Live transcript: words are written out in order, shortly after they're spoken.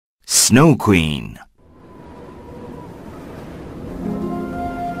Snow Queen.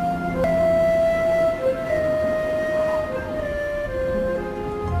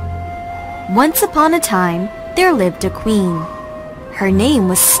 Once upon a time, there lived a queen. Her name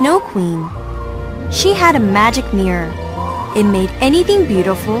was Snow Queen. She had a magic mirror. It made anything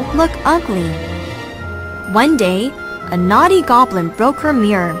beautiful look ugly. One day, a naughty goblin broke her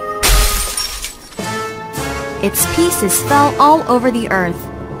mirror. Its pieces fell all over the earth.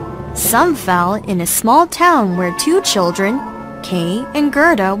 Some fell in a small town where two children, Kay and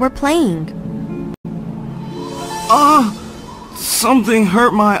Gerda, were playing. Ah! Something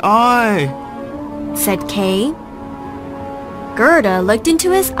hurt my eye, said Kay. Gerda looked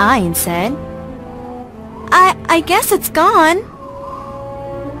into his eye and said, I guess it's gone.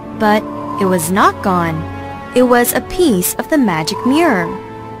 But it was not gone. It was a piece of the magic mirror.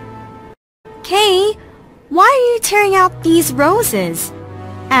 Kay, why are you tearing out these roses?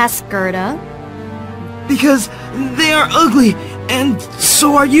 Asked Gerda. Because they are ugly, and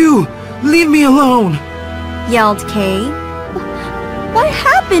so are you. Leave me alone, yelled Kay. What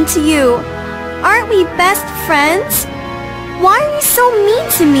happened to you? Aren't we best friends? Why are you so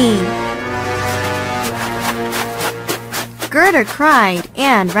mean to me? Gerda cried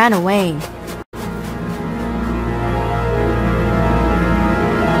and ran away.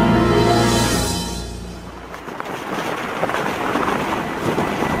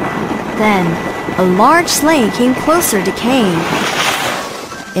 Then, a large sleigh came closer to Kay.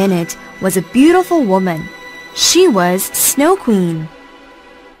 In it was a beautiful woman. She was Snow Queen.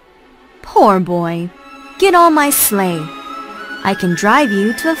 Poor boy, get on my sleigh. I can drive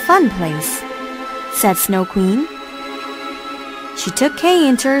you to a fun place, said Snow Queen. She took Kay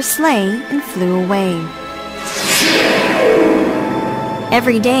into her sleigh and flew away.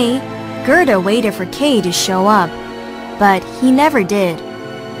 Every day, Gerda waited for Kay to show up, but he never did.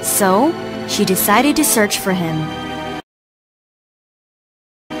 So, she decided to search for him.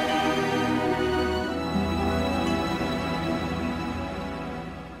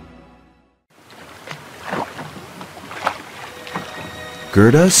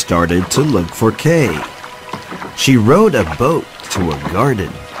 Gerda started to look for Kay. She rowed a boat to a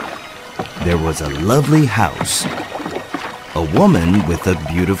garden. There was a lovely house. A woman with a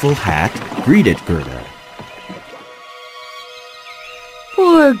beautiful hat greeted Gerda.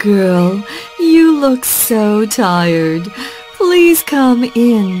 Poor girl, you look so tired. Please come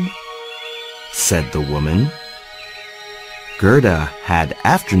in, said the woman. Gerda had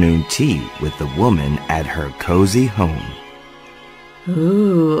afternoon tea with the woman at her cozy home.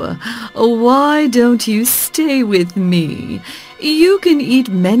 Oh, why don't you stay with me? You can eat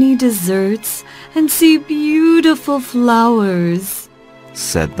many desserts and see beautiful flowers,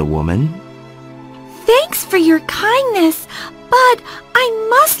 said the woman. Thanks for your kindness, but I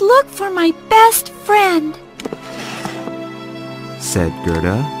must look for my best friend, said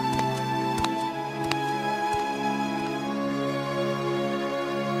Gerda.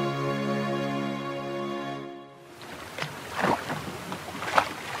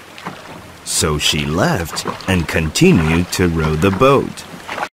 So she left and continued to row the boat.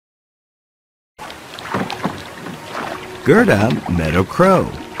 Gerda met a crow.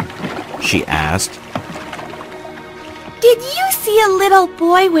 She asked, Did you see a little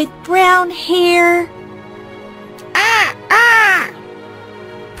boy with brown hair?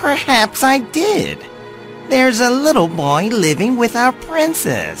 Perhaps I did. There's a little boy living with our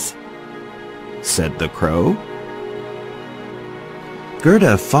princess, said the crow.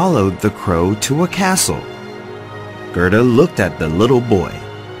 Gerda followed the crow to a castle. Gerda looked at the little boy,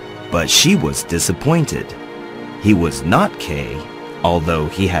 but she was disappointed. He was not Kay, although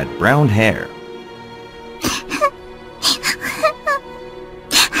he had brown hair.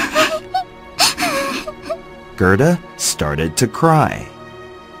 Gerda started to cry.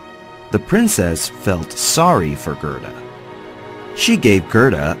 The princess felt sorry for Gerda. She gave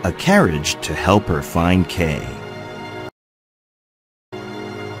Gerda a carriage to help her find Kay.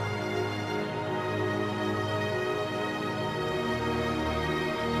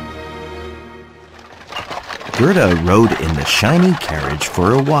 Gerda rode in the shiny carriage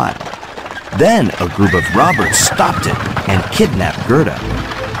for a while. Then a group of robbers stopped it and kidnapped Gerda.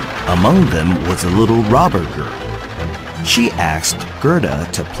 Among them was a little robber girl. She asked Gerda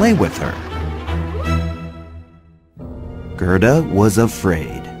to play with her. Gerda was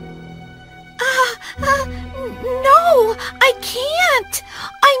afraid. No, I can't.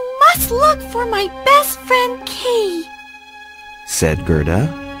 I must look for my best friend Kay, said Gerda.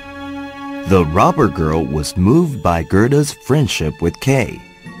 The robber girl was moved by Gerda's friendship with Kay,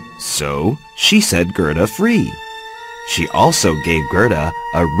 so she set Gerda free. She also gave Gerda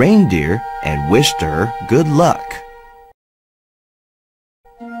a reindeer and wished her good luck.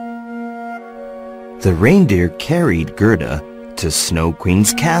 The reindeer carried Gerda to Snow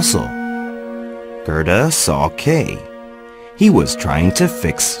Queen's castle. Gerda saw Kay. He was trying to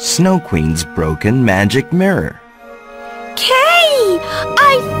fix Snow Queen's broken magic mirror. Kay!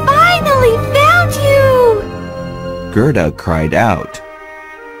 I finally found you! Gerda cried out.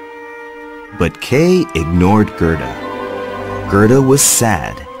 But Kay ignored Gerda. Gerda was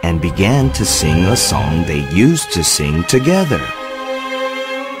sad and began to sing a song they used to sing together.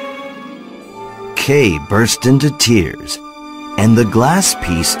 Kay burst into tears, and the glass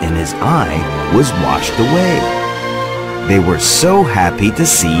piece in his eye was washed away. They were so happy to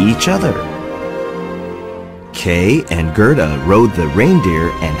see each other. Kay and Gerda rode the reindeer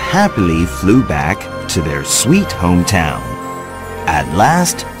and happily flew back to their sweet hometown. At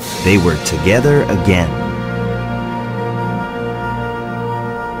last, they were together again.